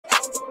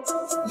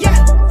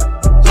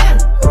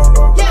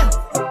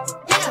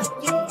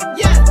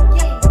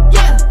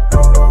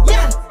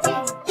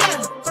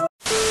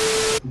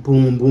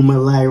Boom, boomer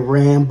like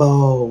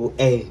Rambo.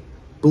 Hey,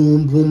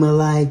 boom, boomer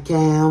like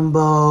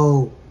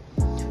Cambo.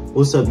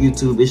 What's up,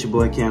 YouTube? It's your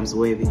boy, Cam's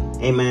Wavy.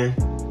 Hey, man.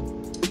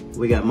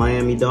 We got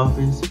Miami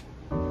Dolphins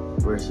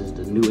versus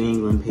the New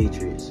England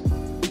Patriots.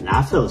 And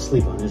I fell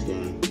asleep on this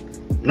game.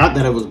 Not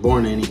that I was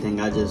born or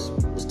anything. I just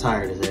was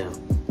tired as hell.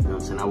 You know what I'm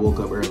saying? I woke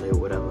up early or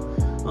whatever.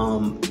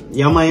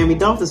 Y'all Miami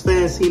Dolphins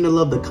fans seem to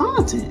love the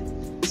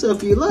content. So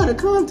if you love the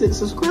content,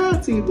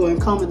 subscribe to your boy and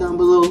comment down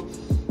below.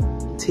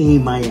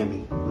 Team Miami.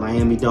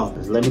 Miami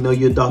Dolphins. Let me know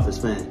you're a Dolphins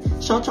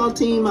fan. Shout y'all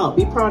team out.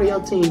 Be proud of your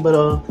team. But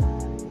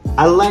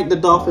I like the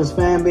Dolphins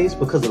fan base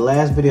because the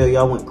last video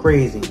y'all went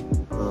crazy.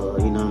 You know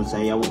what I'm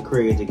saying? Y'all went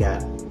crazy.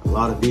 Got a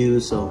lot of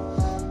views. So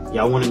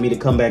y'all wanted me to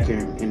come back here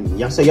and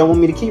y'all say y'all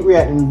want me to keep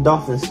reacting to the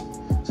Dolphins.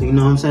 So you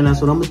know what I'm saying?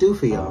 That's what I'm gonna do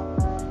for y'all.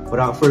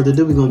 Without further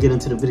ado, we're gonna get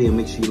into the video.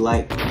 Make sure you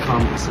like,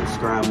 comment, and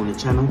subscribe on the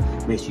channel.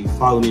 Make sure you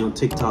follow me on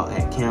TikTok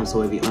at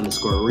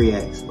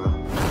CamSwavy_reacts, bro.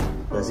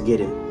 Let's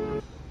get it.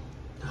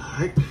 All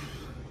right.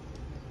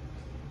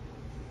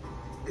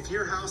 If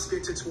your house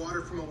gets its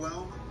water from a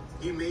well,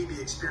 you may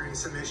be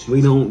experiencing some issues.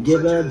 We don't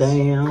give a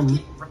damn.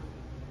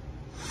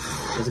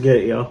 Let's get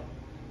it, y'all.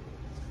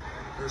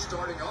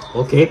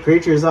 Okay,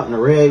 Patriots out in the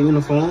red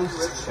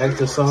uniforms.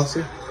 Extra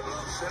saucy.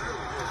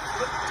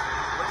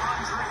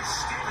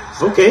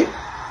 Okay.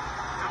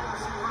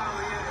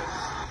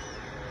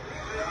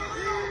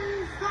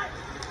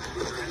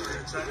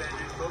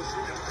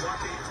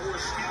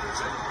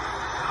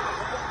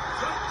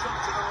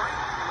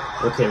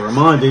 Okay,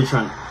 Ramondre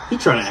trying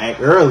to act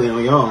early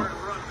on y'all.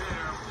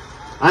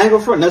 I ain't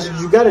gonna front. That's what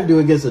you gotta do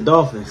against the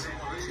Dolphins.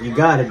 You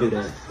gotta do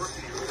that.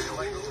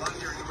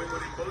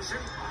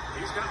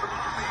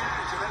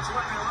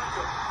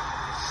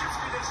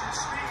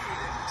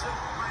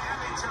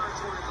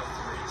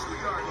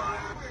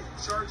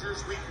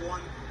 Chargers week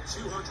 1,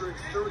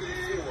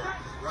 234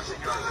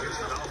 rushing yards against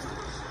the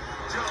Dolphins.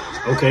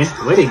 Okay,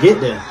 where'd they get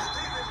there?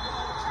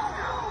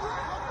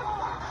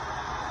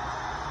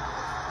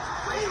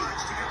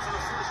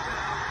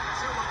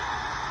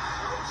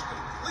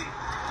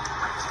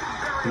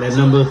 That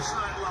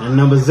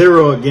number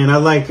 0 again. I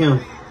like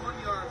him.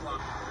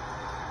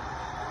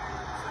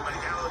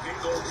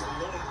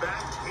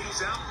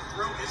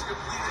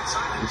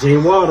 Jay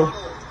Waddle.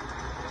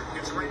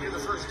 Gets right near the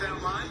first down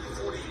line,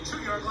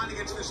 42-yard line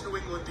against this New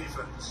England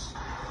defense.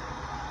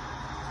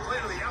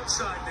 Playing on the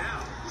outside now.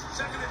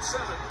 2nd and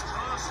 7.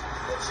 Toss,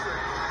 push it.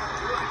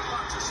 Right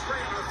block to spray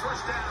on the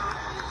first down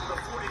to the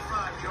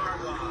 45-yard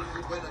line.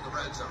 You win in the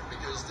red zone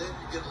because then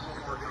you get a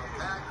little more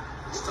compact.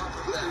 It's tough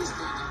for that speed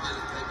to get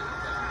it taken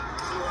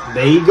back.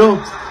 There you go.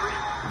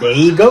 There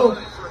you go.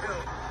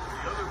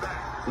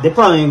 They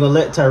probably ain't gonna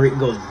let Tyreek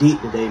go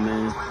deep today,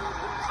 man.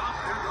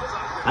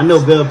 I know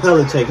Bill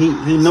Belichick,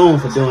 he known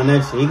for doing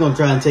that shit. He gonna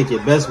try and take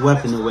your best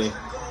weapon away.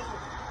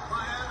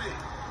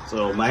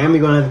 So Miami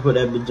gonna have to put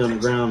that bitch on the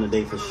ground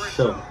today for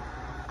sure.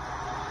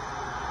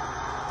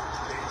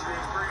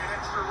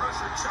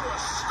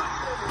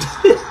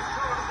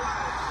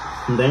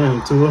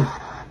 Damn,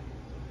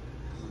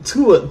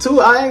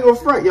 Tua, I ain't gonna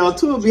front y'all.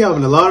 Tua be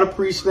having a lot of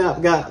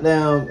pre-snap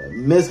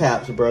goddamn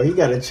mishaps, bro. He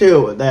gotta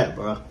chill with that,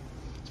 bro.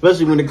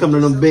 Especially when it come to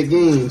them big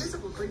games.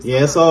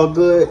 Yeah, it's all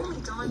good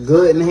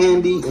and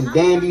handy and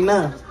dandy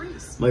now.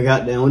 But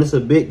goddamn, when it's a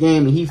big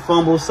game and he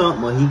fumbles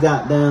something or he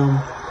goddamn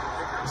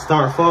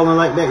start falling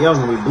like that, y'all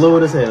gonna be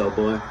blowed as hell,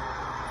 boy.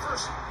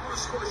 First on the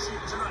score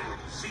sheet tonight.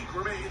 Zeke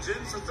remains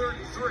in for 3rd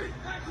and 3.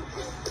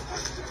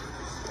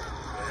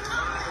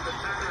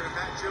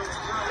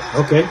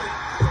 Okay.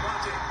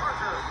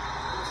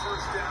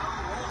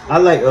 I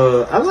like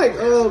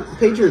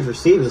Patriots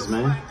receivers,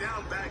 man.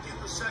 Down back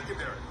in the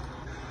secondary.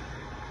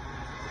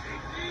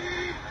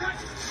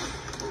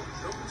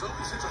 Dolphins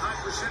open such a high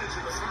percentage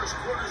in the first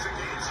quarters of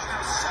games. He's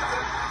now 7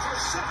 for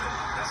 7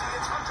 as he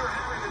hits Hunter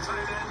Henry, the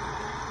tight end,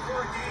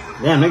 for a gain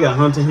of Damn, they got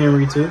Hunter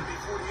Henry too.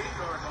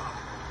 48-yard line.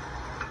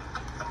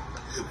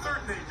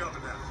 3rd and 8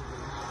 coming now.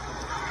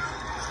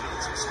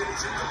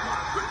 Stays in the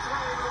block. Good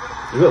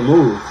throw. Good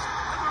move.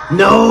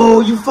 No,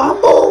 you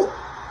fumbled.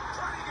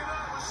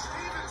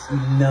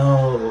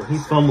 No, he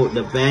fumbled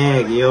the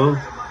bag, yo.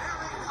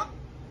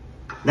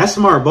 That's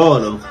smart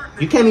ball, though.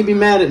 You can't even be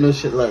mad at no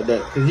shit like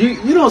that. Because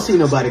you don't see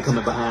nobody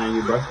coming behind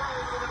you, bro.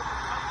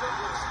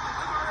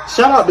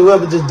 Shout out to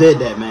whoever just did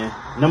that, man.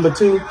 Number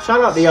 2.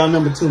 Shout out to y'all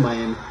number 2,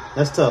 Miami.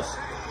 That's tough.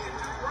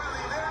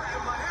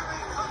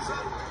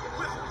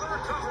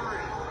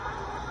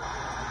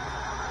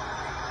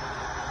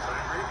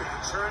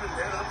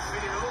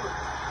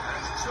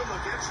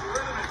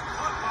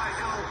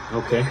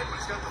 Okay.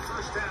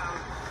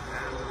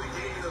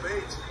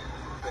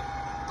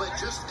 But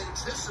just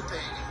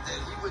anticipating that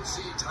he would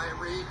see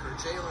Tyreek or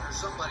Jalen or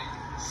somebody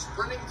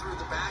sprinting through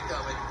the back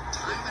of it,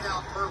 time it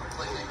out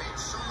perfectly. They made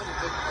so many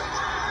big plays.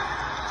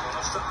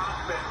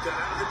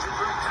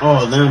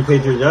 Oh, damn,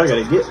 Patriots, y'all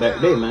gotta get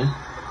back there, man.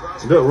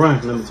 Good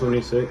run, number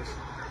 26.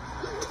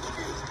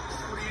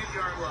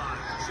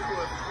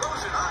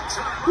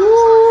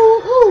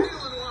 Ooh.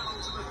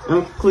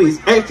 Please,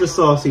 extra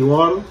saucy,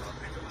 Waddle.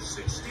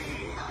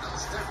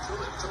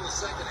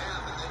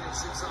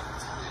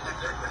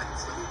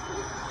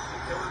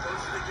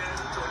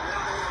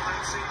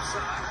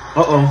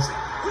 Uh-oh.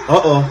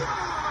 Uh-oh.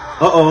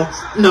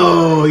 Uh-oh.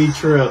 No, he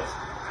tripped.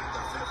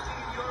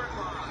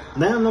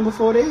 Now number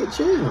 48,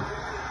 chill.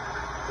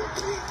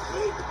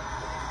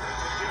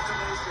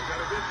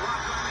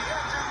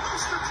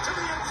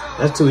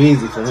 That's too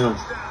easy for him.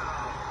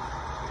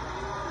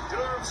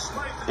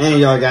 And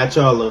y'all got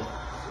y'all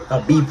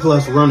a B+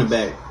 running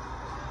back.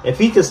 If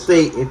he could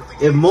stay,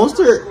 if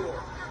Mostert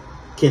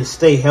can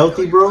stay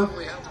healthy, bro,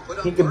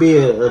 he could be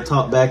a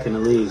top back in the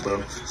league,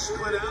 bro.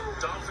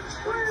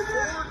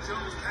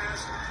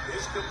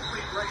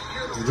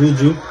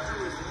 Juju.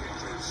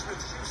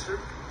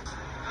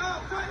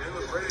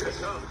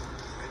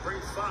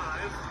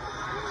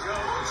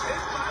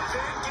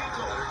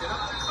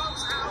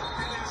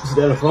 Is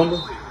that a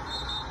fumble?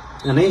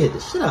 And they hit the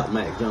shit out of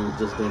Mac Jones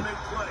just then.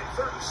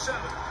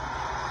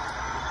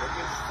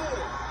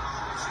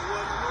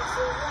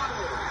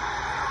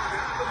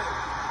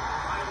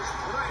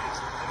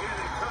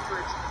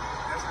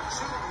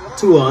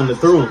 Two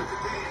underthrew him.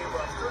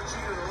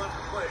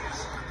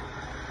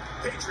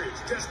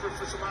 Patriots desperate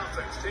for some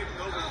offense, taking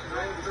over from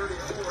their own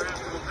 34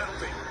 after the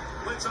penalty.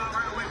 Blitz on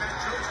right away. Mac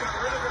Jones got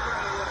rid of it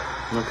right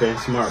away. Okay,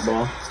 smart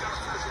ball. He's got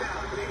first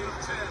down, gain of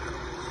 10.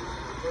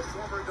 The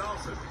former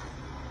Dolphin.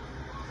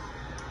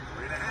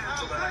 3.5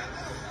 to that.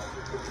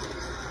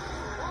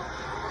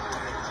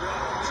 Mac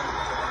Jones,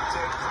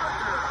 Devontae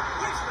Parker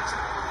leads the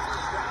tackle for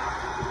first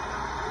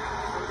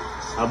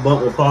down. I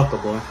bumped with Parker,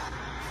 boy.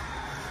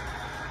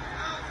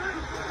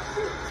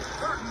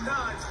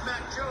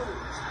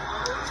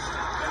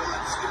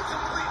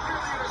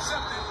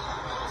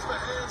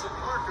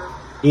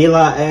 Eli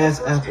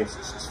ass Apple.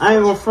 I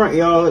ain't gonna front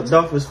y'all,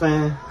 Dolphins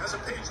fan.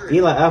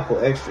 Eli Apple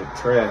extra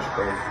trash,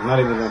 bro. I'm not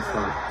even gonna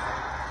front.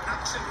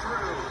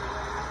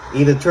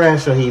 Either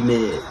trash or he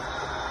mid.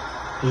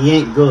 He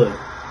ain't good.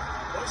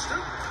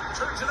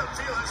 Turns it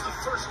upfield, that's the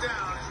first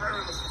down. He's right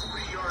on the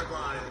 40-yard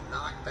line.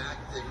 Knock back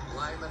the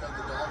lineman of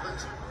the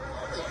Dolphins.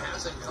 It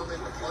hasn't come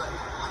into play.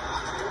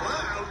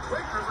 Wow,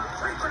 Great River's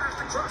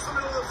to cross the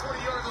middle of the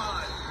 40-yard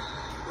line.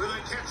 With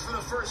a catch for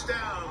the first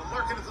down.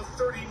 Marking at the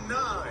 39.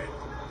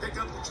 Pick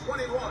up the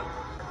 21.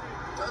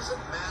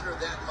 Doesn't matter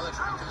that much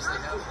because they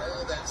have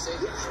all that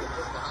safety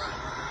shoulder behind.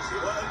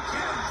 Well,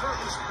 again,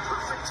 throws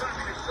perfect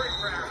timing to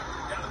Craycraft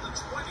down at the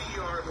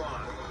 20-yard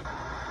line.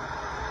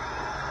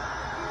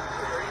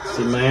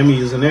 See, Miami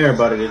using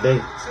everybody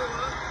today.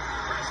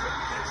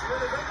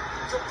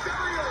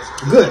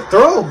 Good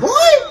throw,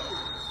 boy.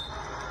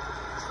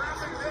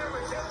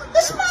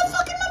 This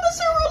motherfucking number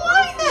 0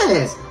 line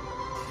ass.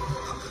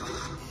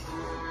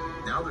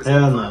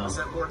 Hell no.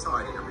 More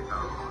time in every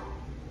power.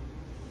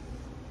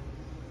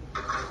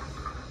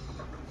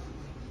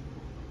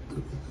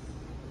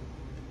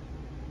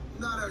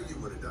 Not how you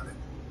would have done it.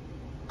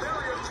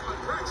 Berrios, but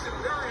Braxton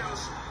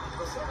Berrios,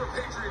 the former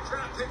Patriot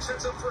draft pick,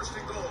 sets up first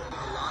and goal. A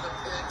lot of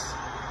picks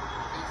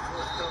be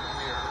forthcoming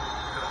here.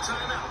 And a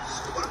timeout.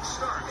 Clock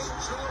starts.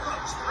 Tua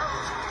runs,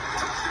 throws.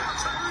 Touchdown,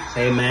 Tyrese.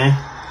 Hey man.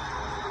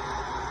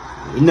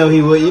 You know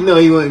he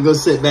wouldn't go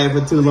sit back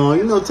for too long.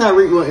 You know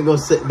Tyreek wouldn't go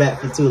sit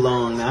back for too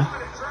long now.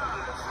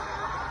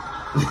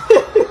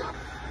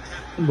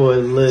 Boy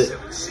lit.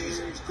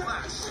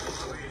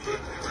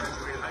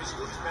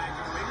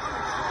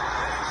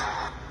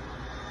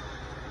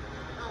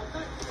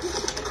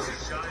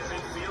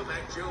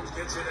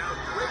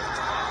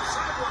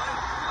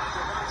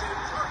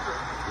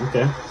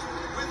 Okay.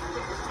 With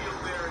the field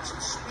there and some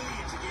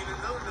speed to gain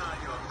another 9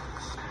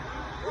 yards.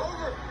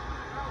 Over.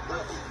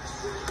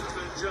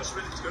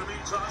 Adjustment. It's going to be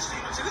Todd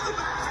Stevenson in the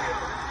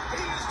backfield.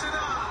 He's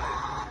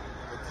denied.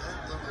 But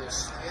that little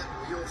slant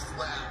wheel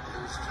flat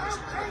has just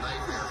been a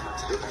nightmare for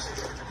teams.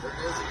 There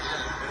it is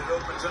again. And it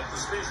opens up the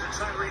space for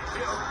Tyreek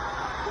Hill.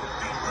 Will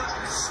beat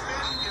button,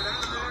 spin, get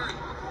out of there.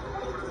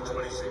 Over to the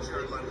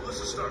 26-yard line.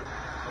 Melissa Stark.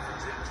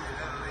 Offers it to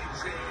down a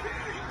chain.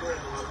 A goal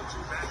of the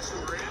two backs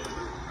who are in.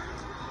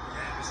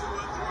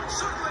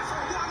 Circling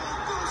for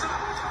Waddle, goes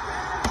up.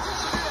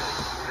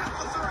 At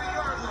the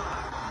 30-yard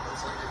line.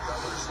 Looks like a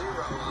cover 0.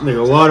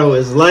 Nigga, Waddle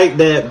is like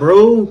that,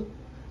 bro.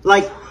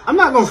 Like, I'm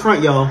not gonna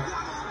front y'all.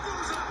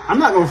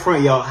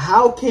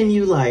 How can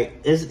you,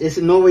 like, it's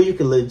no way you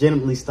can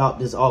legitimately stop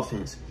this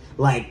offense.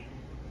 Like,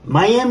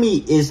 Miami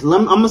is,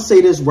 I'm gonna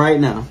say this right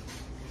now.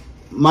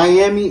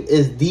 Miami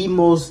is the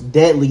most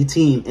deadly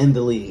team in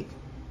the league.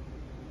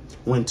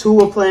 When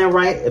Tua playing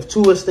right, if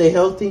Tua stay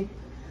healthy,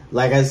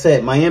 like I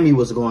said, Miami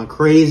was going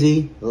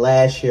crazy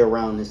last year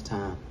around this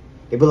time.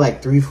 They were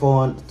like 3 or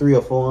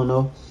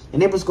 4-0,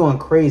 and they was going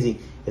crazy.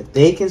 If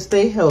they can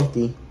stay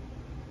healthy,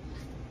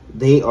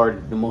 they are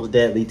the most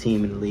deadly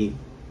team in the league.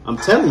 I'm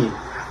telling you.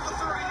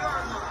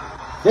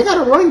 They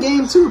got a run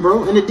game too,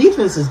 bro, and the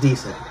defense is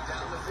decent.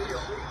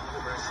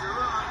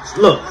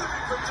 Look,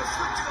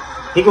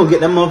 he gonna get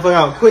that motherfucker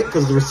out quick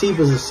because the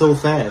receivers are so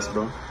fast,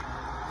 bro.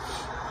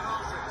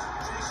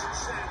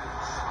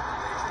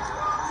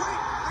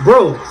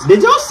 Bro,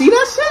 did y'all see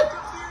that shit?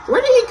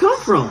 Where did he come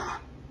from?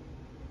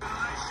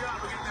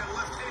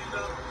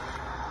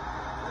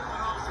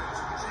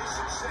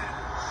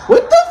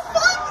 What the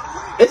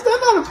fuck? Is that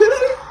not a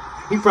penalty?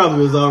 He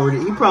probably was already.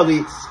 He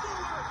probably.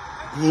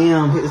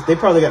 Damn, they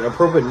probably got the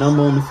appropriate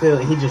number on the field,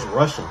 and he just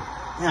rushed him.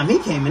 Damn, he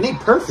came in. They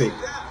perfect.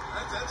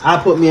 I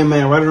put me a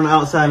man right on the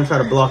outside and try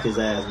to block his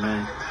ass,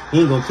 man. He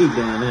ain't gonna keep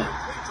doing that.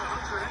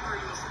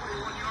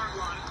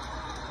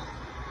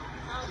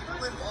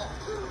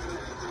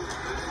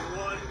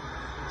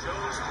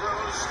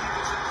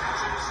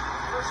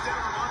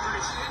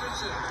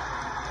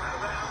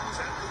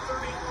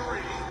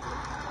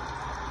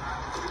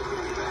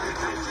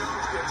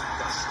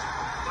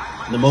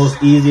 The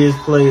most easiest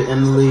play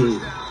in the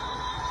league.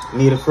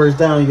 Need a first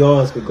down, you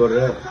always could go to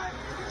that.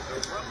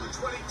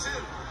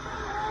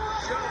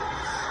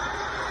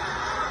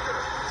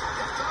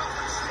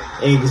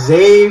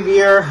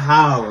 Xavier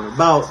Howard.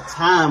 About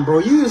time, bro.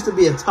 You used to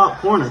be a top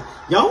corner.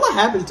 Y'all, what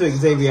happened to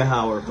Xavier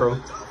Howard, bro?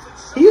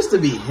 He used to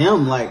be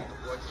him, like,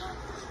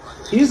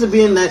 he used to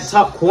be in that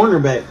top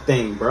cornerback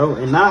thing, bro.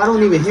 And now I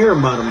don't even hear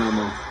about him no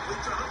more.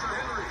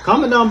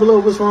 Comment down below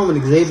what's wrong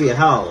with Xavier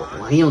Howard.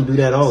 Well, he don't do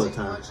that all the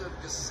time.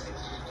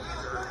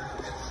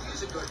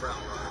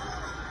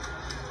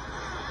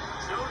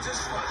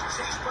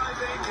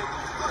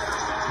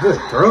 Good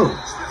throw.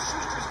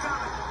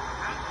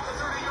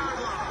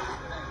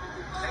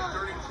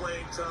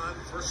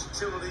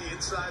 Versatility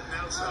inside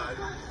and outside.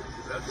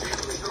 That game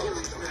was showing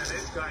these men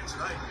edge guy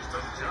tonight. He's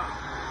done the job.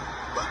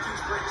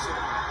 Buckins breaks it.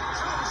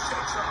 Jones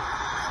takes off.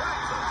 Flag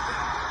comes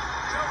down.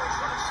 Jones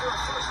runs for a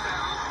first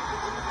down.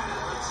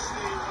 Let's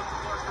see what the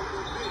marker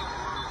will be.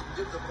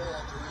 Give the ball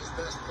to his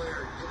best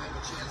player. Give him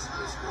a chance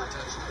to score a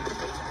touchdown.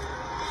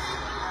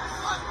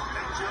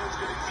 Mac Jones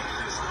going to keep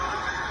this run.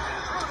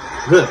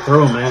 Good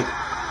throw, man.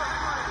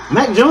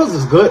 Mac Jones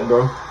is good,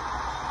 bro.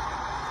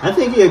 I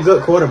think he's a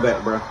good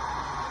quarterback, bro.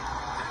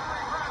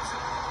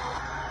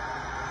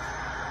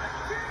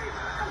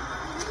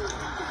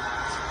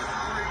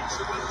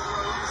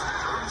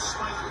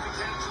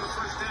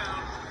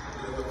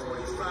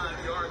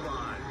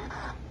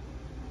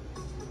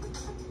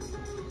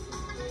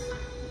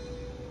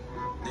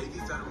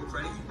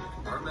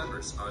 Our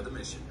members are the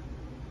mission.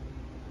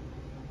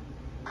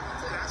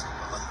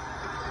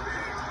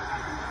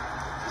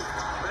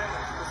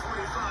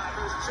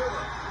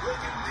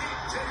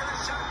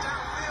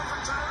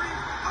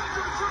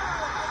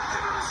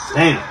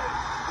 Damn.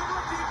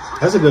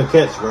 That's a good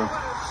catch, bro.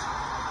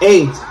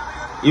 Hey,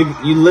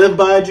 you live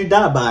by it, you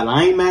die by it.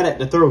 I ain't mad at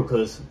the throw,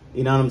 because,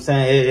 you know what I'm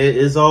saying?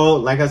 It's all,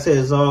 like I said,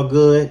 it's all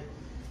good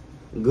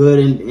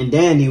and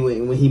dandy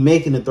when he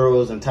making the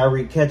throws and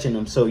Tyreek catching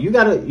them. So you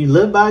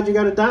live by it, you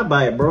gotta die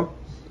by it, bro.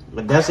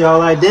 But that's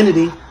y'all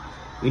identity.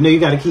 You know you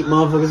gotta keep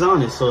motherfuckers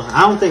honest. So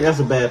I don't think that's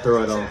a bad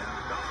throw at all.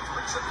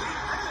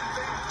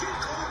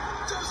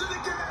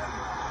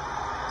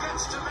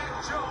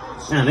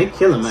 Man, they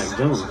killing Mac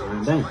Jones,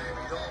 man. Dang.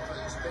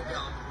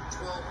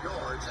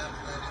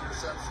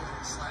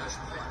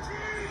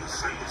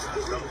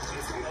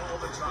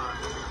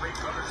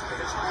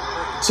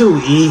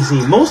 Too easy.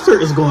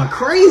 Mostert is going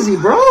crazy,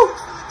 bro.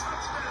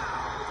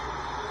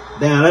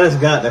 Damn, that has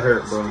got to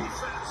hurt, bro.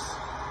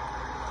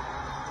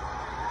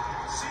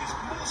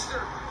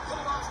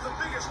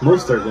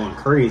 Mostert going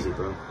crazy,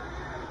 bro.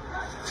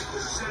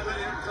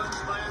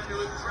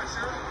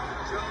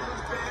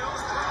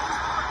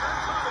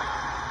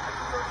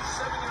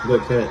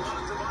 Good catch.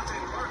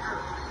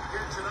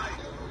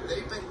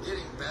 They've been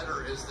getting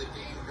better as the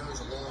game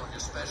goes along,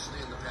 especially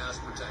in the pass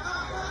protection.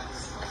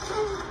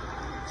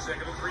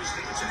 Second and three,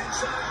 Stevenson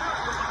inside.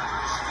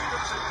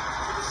 Stevenson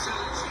to the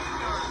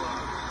 17-yard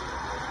line.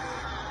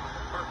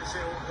 Parker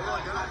said, well, I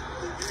got it.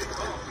 Give me a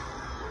call.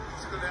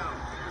 Let's go down.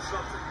 Do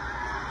something.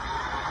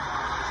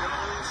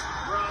 Jones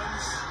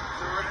runs,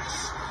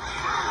 directs.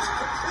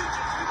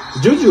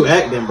 Juju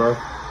acting, bro.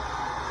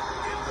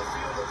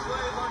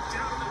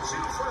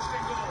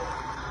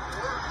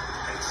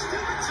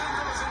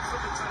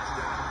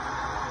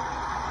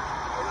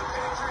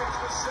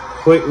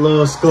 Quick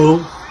little school.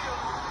 3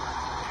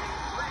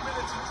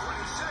 minutes and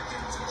 20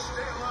 seconds to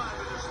stay alive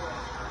in this one.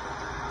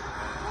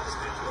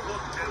 Stick with a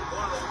look at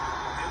Waddle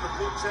in the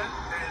quartet,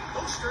 and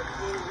Mostert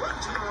will run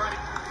to the right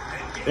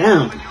and gain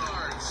 11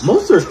 yards.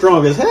 Mostert's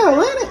strong as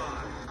hell, ain't it?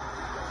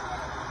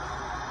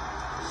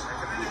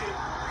 Second and 8.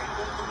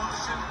 Rebuild the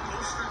motion.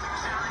 Mostert to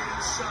carry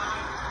inside.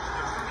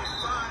 The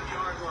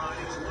 35-yard line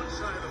is one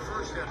side of the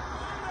first down.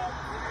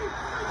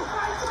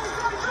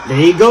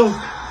 There you go.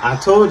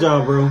 I told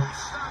y'all, bro.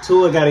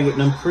 Tua got to get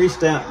them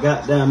pre-snap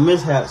goddamn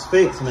mishaps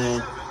fixed,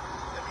 man.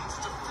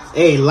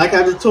 Hey, like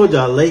I just told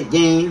y'all, late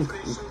game,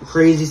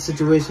 crazy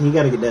situation, he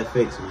got to get that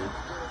fixed, man.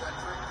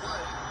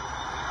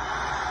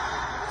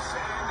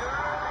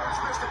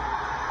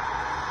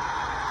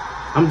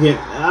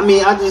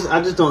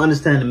 I just don't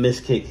understand the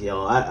missed kicks,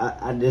 y'all.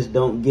 I just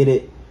don't get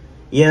it.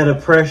 Yeah, the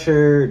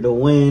pressure, the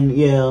wind,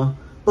 yeah.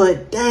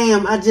 But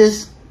damn,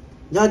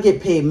 y'all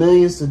get paid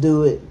millions to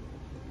do it.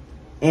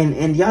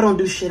 And y'all don't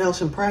do shit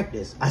else in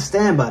practice. I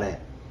stand by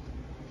that.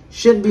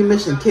 Shouldn't be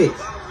missing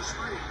kicks.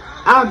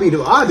 I'll be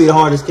the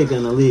hardest kicker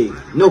in the league.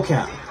 No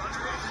cap.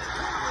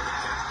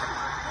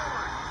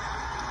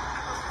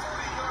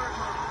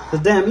 Cause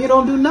damn, you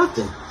don't do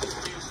nothing.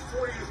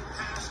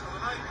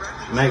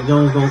 Mac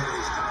Jones going.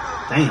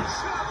 Damn.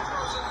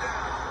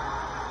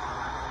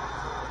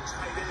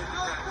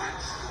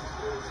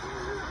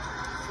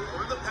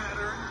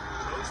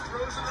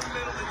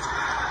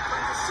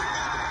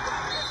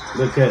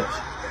 Good catch.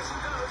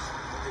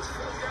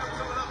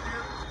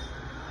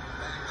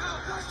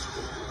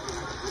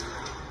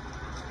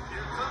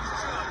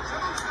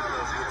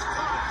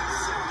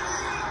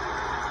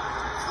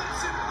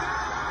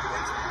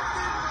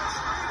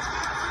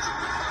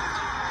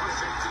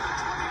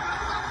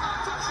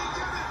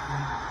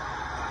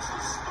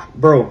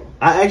 Bro,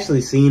 I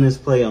actually seen this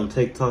play on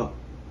TikTok.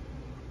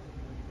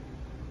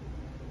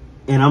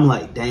 And I'm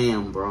like,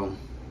 damn, bro.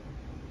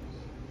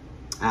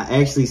 I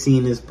actually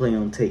seen this play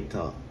on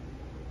TikTok.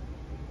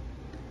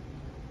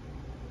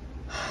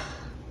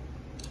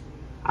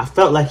 I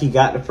felt like he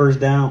got the first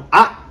down.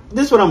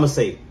 This is what I'm going to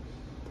say.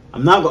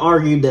 I'm not going to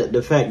argue that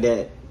the fact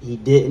that he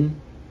didn't.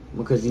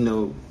 Because, you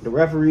know, the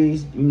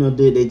referees, you know,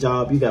 did their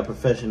job. You got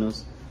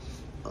professionals.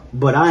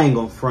 But I ain't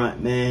going to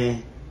front,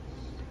 man.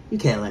 You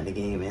can't let the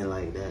game end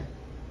like that.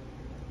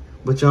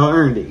 But y'all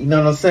earned it. You know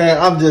what I'm saying?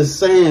 I'm just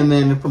saying,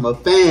 man, from a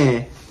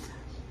fan.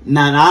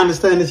 Now, I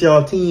understand it's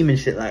y'all team and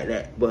shit like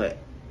that. But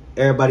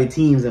everybody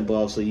team's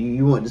involved. So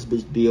you want this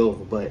bitch to be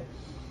over. But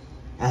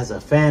as a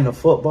fan of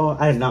football,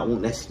 I did not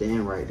want that shit to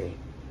end right there.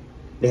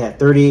 They had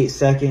 38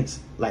 seconds.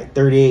 Like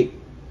 38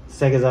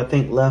 seconds, I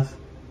think, left.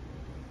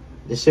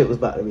 This shit was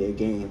about to be a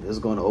game. It was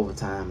going to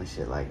overtime and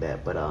shit like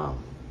that. But,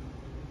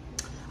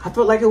 I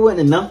felt like it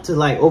wasn't enough to,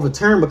 like,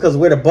 overturn because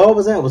where the ball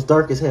was at was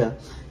dark as hell.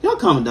 Y'all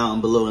comment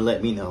down below and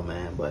let me know,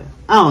 man. But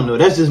I don't know.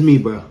 That's just me,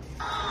 bro.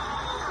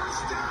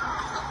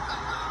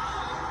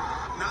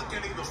 Not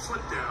getting the foot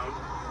down.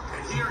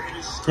 And here it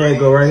is. Here you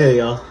go right here,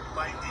 y'all.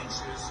 By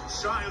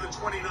inches shy of the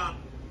 29.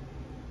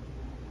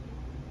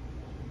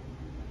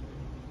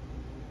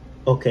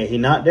 Okay, he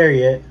not there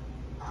yet.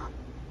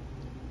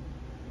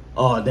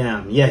 Oh,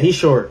 damn. Yeah, he's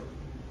short.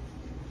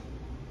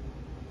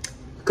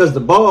 Because the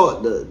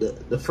ball,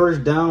 the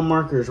first down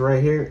marker is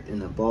right here,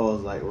 and the ball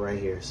is like right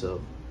here.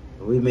 So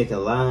if we make a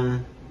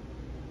line,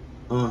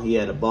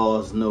 yeah, the ball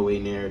is nowhere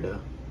near the,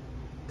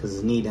 because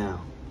it's knee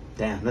down.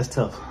 Damn, that's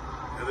tough.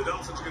 And the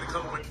Dolphins are going to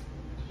come away.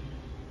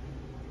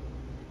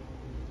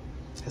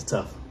 That's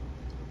tough.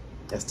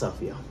 That's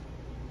tough, y'all.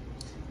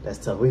 That's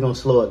tough. We're going to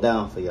slow it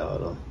down for y'all,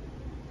 though.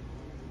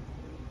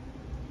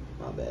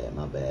 My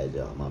bad,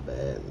 y'all. My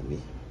bad. Let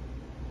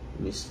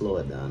me slow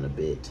it down a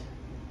bit.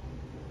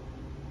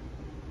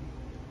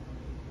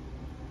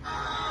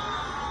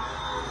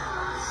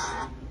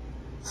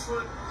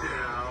 Foot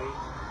down,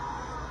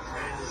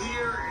 and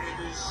here it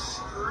is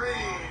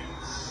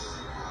strange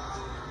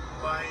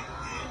by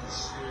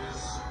inches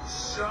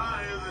shy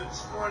of the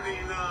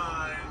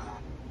 29.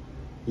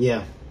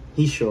 Yeah,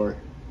 he's short.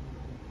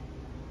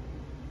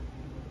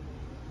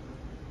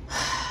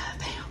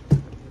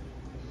 Damn.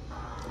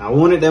 I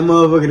wanted that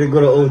motherfucker to go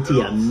to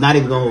OT. I'm not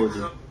even gonna hold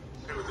you.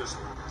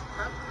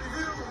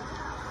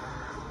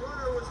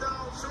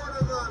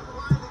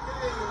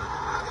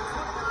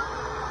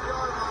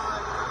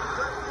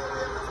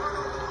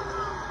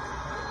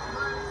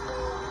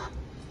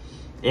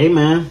 Hey,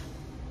 man.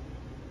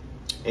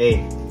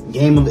 Hey,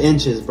 game of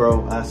inches,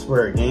 bro. I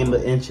swear, game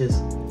of inches.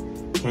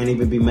 Can't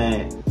even be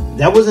mad.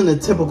 That wasn't a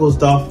typical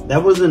Dolphin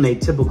game.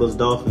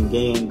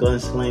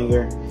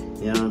 Gunslinger.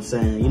 You know what I'm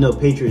saying? You know,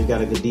 Patriots got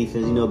a good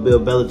defense. You know, Bill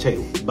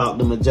Belichick about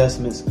them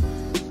adjustments.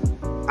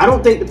 I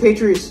think the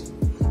Patriots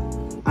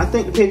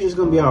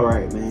gonna be all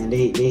right, man.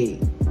 You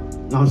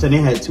know what I'm saying?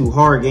 They had 2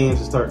 hard games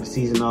to start the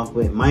season off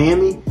with.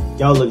 Miami,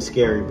 y'all look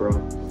scary, bro.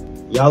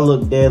 Y'all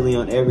look deadly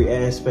on every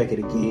aspect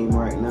of the game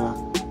right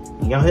now.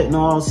 Y'all hitting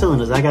all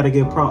cylinders. I gotta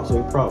give props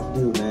where props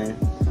due, man.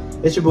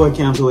 It's your boy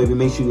CamsWavy.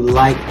 Make sure you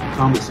like,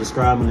 comment,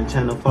 subscribe on the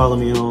channel. Follow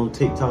me on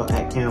TikTok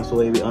at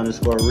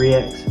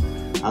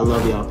CamsWavy_reacts. I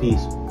love y'all.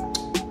 Peace.